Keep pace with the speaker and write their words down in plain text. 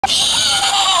I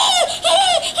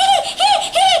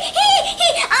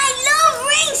love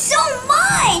rain so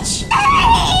much!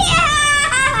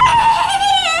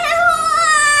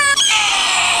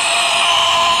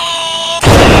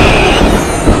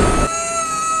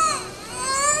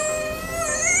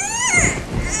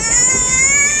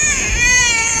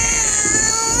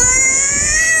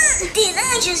 Did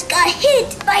I just got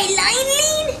hit by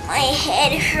lightning? My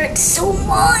head hurts so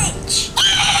much.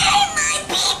 My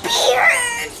pee-pee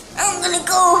hurts. I'm gonna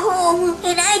go home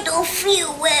and I don't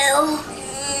feel well.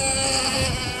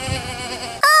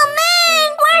 Oh man,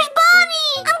 where's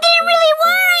Bonnie? I'm getting really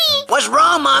worried. What's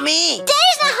wrong, Mommy?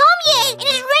 Daddy's not home yet and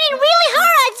it's raining really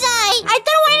hard outside. I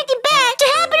don't want anything bad to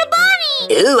happen to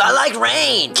Bonnie. Ooh, I like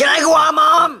rain. Can I go out,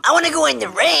 Mom? I want to go in the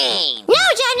rain. No,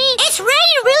 Johnny, it's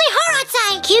raining really hard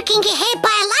outside. You can get hit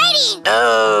by lightning.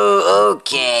 Oh,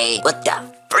 okay. What the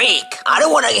freak? I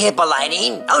don't want to get hit by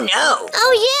lightning. Oh, no.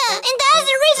 Oh, yeah, and that's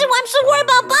the reason why I'm so worried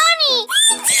about Bonnie.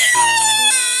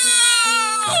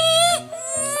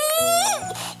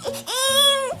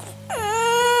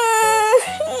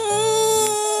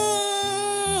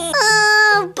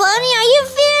 Bonnie, are you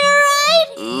feeling alright?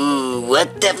 Ooh, what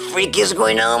the freak is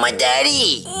going on with my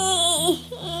daddy?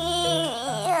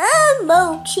 I'm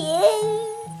okay.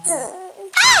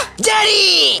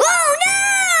 Daddy! Oh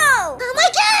no! Oh my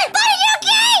god! Buddy, you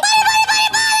okay?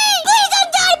 Buddy! Please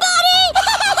don't die, buddy!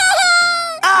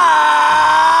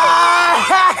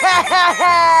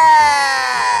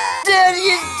 Daddy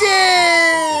is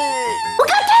dead! Well,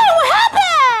 goddamn, what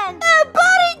happened?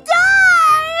 Buddy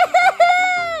died!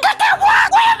 Goddamn,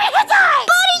 what? Wait a minute, he died!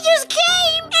 Buddy just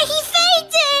came, and he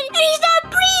fainted, and he's not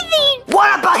breathing! What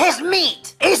about his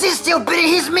meat? Is he still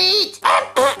beating his meat? That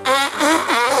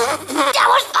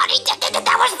was funny!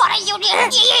 That was funny!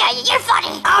 You're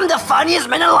funny! I'm the funniest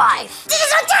man alive! This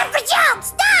is no time for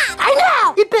jokes! Stop! I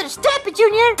know! You better stop it,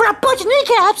 Junior, for a bunch of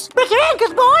kneecaps! Break your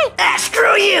ankles, boy! Ah,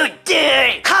 screw you,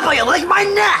 dude! How about you lick my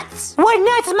nuts? What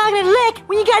nuts am I gonna lick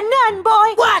when you got none,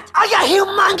 boy? What? I got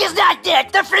humongous nut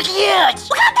dick! They're freaking huge!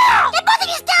 Well, come on! If both of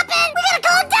you stop it, we gotta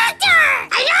call a doctor!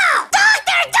 I know!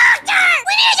 Doctor!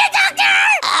 We need a doctor!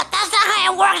 That's not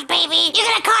how it works, baby! You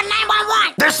gotta call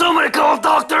 911! There's somebody called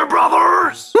Doctor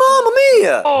Brothers! Mamma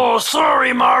mia! Oh,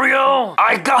 sorry, Mario.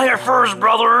 I got here first,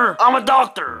 brother. I'm a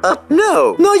doctor.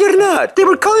 No, you're not. They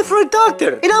were calling for a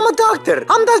doctor, and I'm a doctor.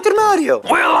 I'm Dr. Mario.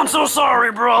 Well, I'm so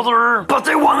sorry, brother. But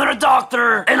they wanted a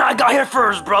doctor, and I got here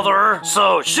first, brother.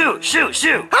 So, shoot.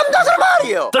 I'm Dr.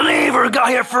 Mario. The neighbor got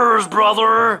here first,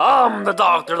 brother. I'm the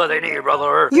doctor that they need,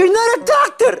 brother. You're not a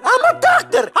doctor. I'm a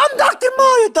doctor. I'm Dr.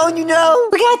 Mario, don't you know?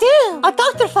 We gotta do a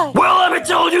doctor fight. Well, let me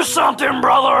tell you something,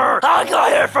 brother. I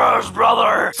got here first,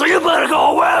 brother. So you better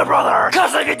go away, brother.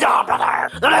 Cause if you don't, brother,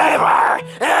 the neighbor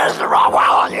is the wrong one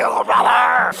on you,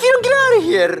 brother. If you don't get out of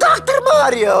here, Dr.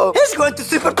 Mario is going to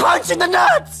super punch in the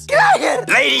nuts. Get out of here.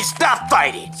 Ladies, stop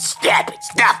fighting! Stop it!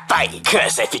 Stop fighting!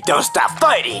 Cause if you don't stop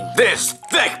fighting, this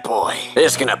thick boy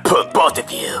is gonna put both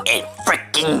of you in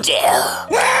freaking jail!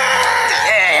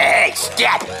 Hey,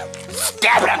 stop it!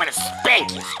 Stop it! I'm gonna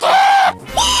spank you! Stop!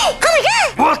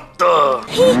 What the?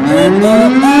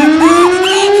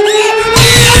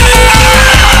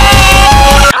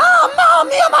 Oh,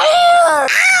 Mommy, my ear.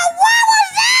 What was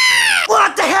that?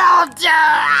 What the hell, dude?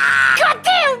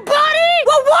 Goddamn, buddy!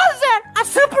 What was that? A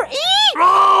super E?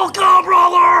 Roll call,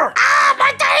 brother! Ah,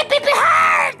 my tiny pee-pee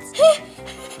hurts!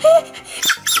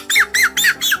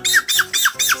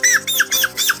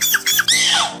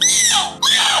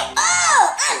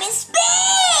 Oh, I'm in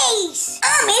space!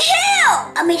 I'm in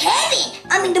hell! I'm in heaven!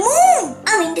 I'm in the moon!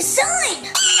 I'm in the sun!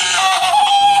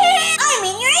 I'm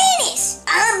in Uranus!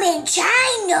 I'm in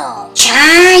China!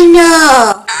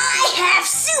 I have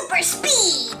super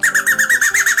speed!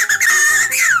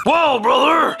 Whoa,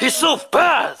 brother! He's so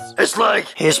fast! It's like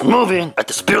he's moving at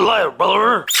the speed of light,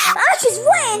 brother! I just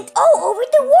went all over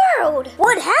the world!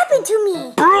 What happened to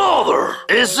me? Brother!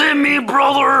 Is it me,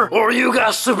 brother? Or you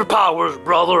got superpowers,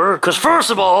 brother? Cause first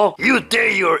of all, you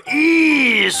did your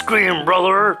E-scream,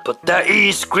 brother. But that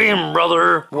E-scream,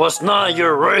 brother, was not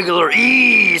your regular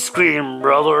E-scream,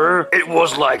 brother. It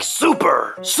was like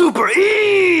super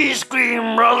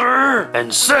E-scream, brother.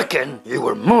 And second, you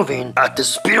were moving at the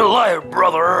speed of light,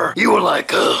 brother. You were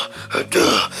like,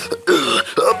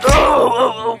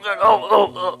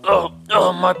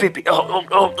 my pee-pee.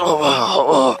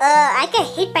 I got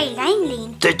hit by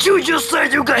lightning. Did you just say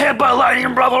you got hit by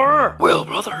lightning, brother? Well,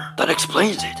 brother, that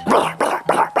explains it.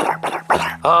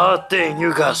 I think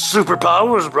you got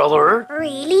superpowers, brother.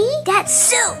 Really? That's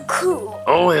so cool.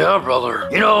 Oh yeah, brother.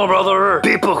 You know, brother,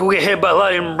 people who get hit by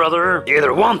lightning, brother,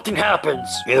 either one thing happens.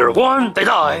 Either one, they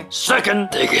die. Second,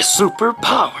 they get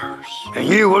superpowers. And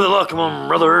you were the lucky one,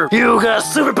 brother. You got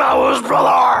superpowers,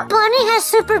 brother. Bunny has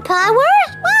superpowers?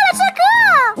 Wow, that's so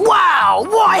cool! Wow,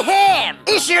 why him?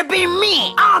 It should have been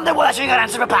me. I'm the one that should have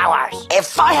gotten superpowers.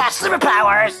 If I had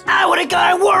superpowers, I would have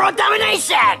gotten world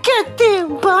domination.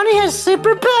 Goddamn, Bunny has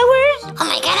superpowers? Oh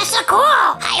my god, that's so cool.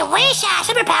 I wish I had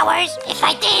superpowers. If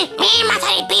I did, me and my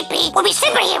tiny pee-pee would be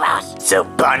superheroes. So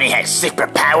Bonnie has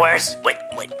superpowers? What?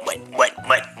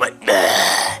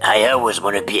 I always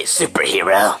want to be a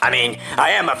superhero. I mean,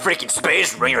 I am a freaking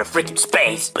space ranger of freaking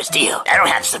space, but still, I don't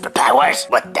have superpowers.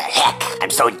 What the heck? I'm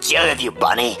so jelly of you,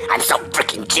 Bunny. I'm so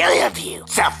freaking jelly of you.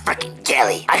 So freaking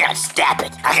jelly. I gotta stop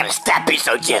it. I gotta stop being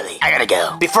so jelly. I gotta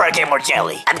go before I get more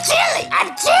jelly. I'm jelly.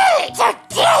 I'm jelly. So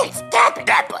jelly. Stop it.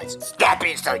 That was. Stop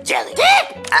being so jelly.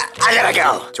 I gotta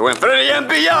go. To infinity and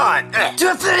beyond. To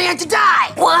infinity and to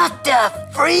die. What the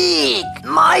freak?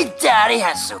 My daddy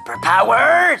has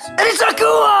superpowers. And it's so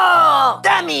cool.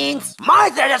 That means my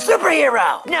dad's a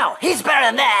superhero. No, he's better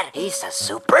than that. He's a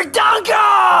super dunker.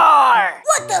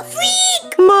 What the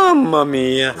freak? Mamma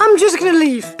mia. I'm just gonna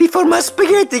leave before my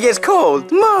spaghetti gets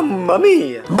cold. Mamma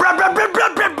mia. Bro.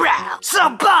 So,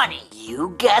 Bunny,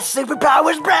 you got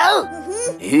superpowers, bro?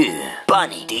 Ew.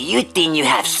 Bunny, do you think you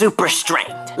have super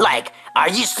strength? Like, are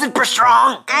you super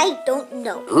strong? I don't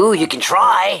know. Ooh, you can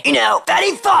try. You know,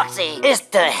 Fatty Foxy is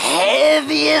the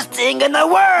heaviest thing in the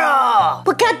world.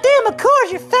 But goddamn, of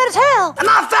course, you're fat as hell! I'm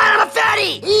not fat, I'm a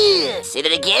fatty. Ew. Say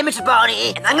that again, Mr.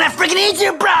 Bunny, and I'm gonna freaking eat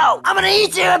you, bro. I'm gonna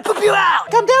eat you and poop you out.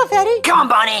 Come down, fatty! Come on,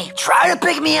 Bunny. Try to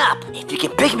pick me up. If you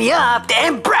can pick me up,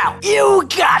 then, bro, you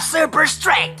got super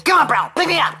strength. Come on, bro. Pick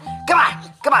me up. Come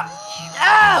on.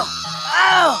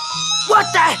 Oh. What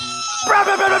the?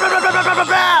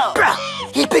 Bro.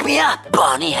 He picked me up.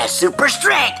 Bunny has super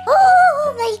strength.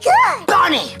 Oh my god.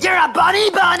 Bunny. You're a bunny.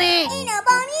 In a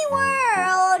bunny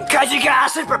world. Cause you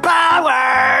got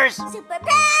superpowers.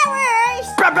 Superpowers.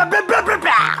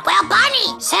 Well,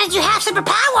 Bunny, since you have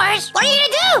superpowers, what are you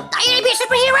gonna do? Are you gonna be a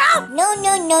superhero?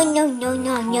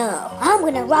 No. I'm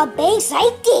gonna rob banks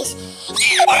like this.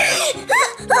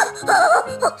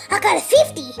 I got a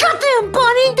 50. Goddamn,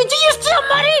 Bunny! Did you just steal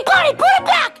money? Bunny, put it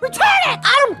back! Return it!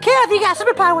 I don't care if you got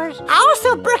superpowers. I'll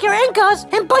still break your ankles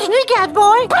and bust your kneecaps,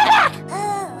 boy! Put it back!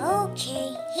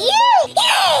 Okay.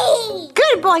 Yay!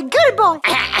 Good boy!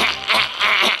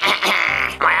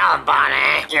 Well,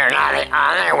 Bunny, you're not the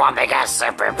only one that got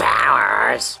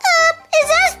superpowers. Is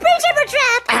that a spring trap or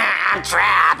trap? I'm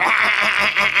trapped.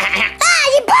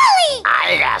 You bully!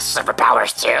 I got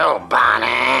superpowers too,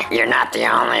 Bunny. You're not the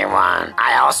only one.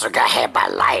 I also got hit by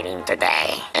lightning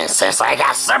today. And since I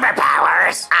got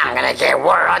superpowers, I'm gonna get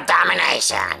world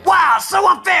domination. Wow, so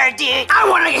unfair, dude. I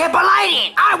wanna get hit by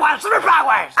lightning. I want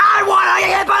superpowers. I wanna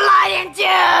get hit by lightning,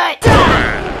 dude.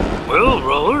 Well,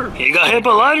 brother, you got hit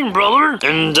by lightning, brother.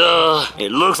 And,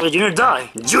 it looks like you're gonna die.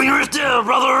 Junior is dead,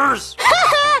 brothers.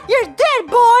 You're dead,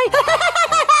 boy!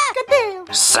 Goddamn!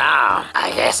 So,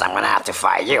 I guess I'm gonna have to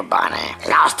fight you, Bunny.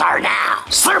 And I'll start now.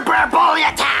 Super bully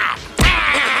attack!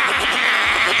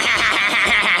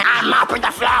 I'm mopping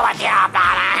the floor with you,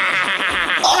 Bunny.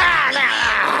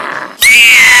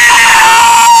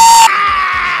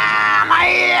 My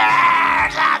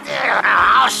ears!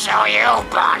 I'll show you,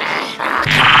 Bunny.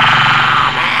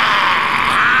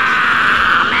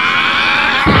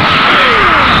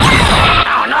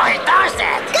 Oh no, he does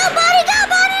it! Go, Bunny!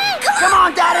 Come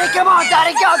on,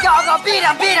 Daddy, go, beat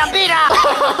him!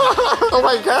 Oh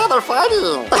my god, they're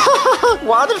fighting.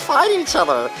 Why are they fighting each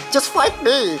other? Just fight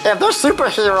me. If they're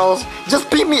superheroes, just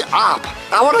beat me up.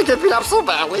 I want to get beat up so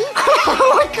badly.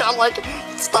 Oh my god, like,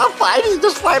 stop fighting,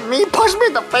 just fight me. Punch me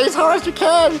in the face hard as you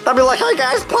can. I'll be like, hey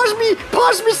guys, punch me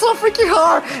so freaking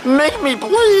hard. Make me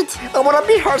bleed. I want to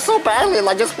be hurt so badly.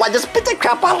 Like just beat the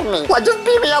crap out of me. Like, just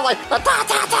beat me up like,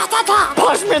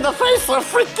 punch me in the face so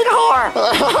freaking hard.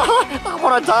 I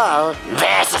want to die.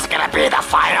 This is gonna be the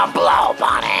final blow,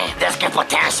 Bunny. This could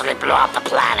potentially blow up the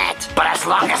planet. But as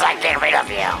long as I get rid of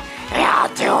you, I'll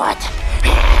do it.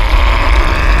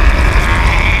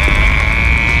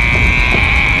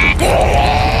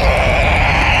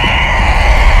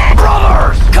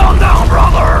 Brothers, calm down,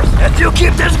 brothers. If you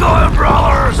keep this going,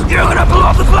 brothers, you're gonna blow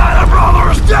up the planet,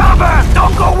 brothers. Stop it.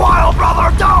 Don't go wild,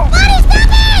 brother. Don't. Bunny, stop it!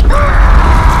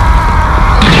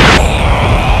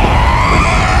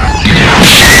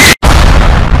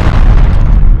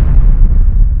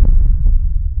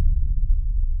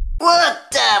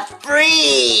 What the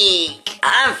freak?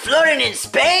 I'm floating in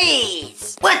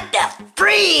space. What the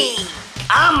freak?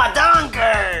 I'm a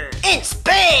donger in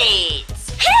space.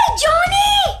 Hey,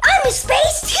 Johnny! I'm in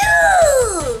space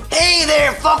too! Hey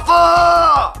there,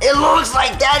 Fuffo! It looks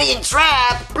like Daddy and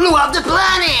Trap blew up the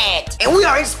planet, and we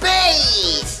are in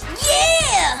space.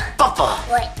 Yeah! Fuffo,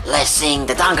 What? let's sing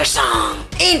the donger song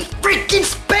in freaking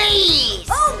space.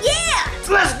 Oh, yeah!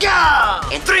 So let's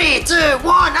go! In 3, 2, 1,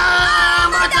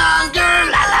 I'm a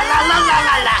donger, la la la la la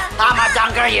la la. I'm a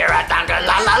donger, you're a donger,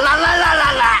 la la la la la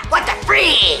la la. What the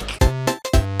freak?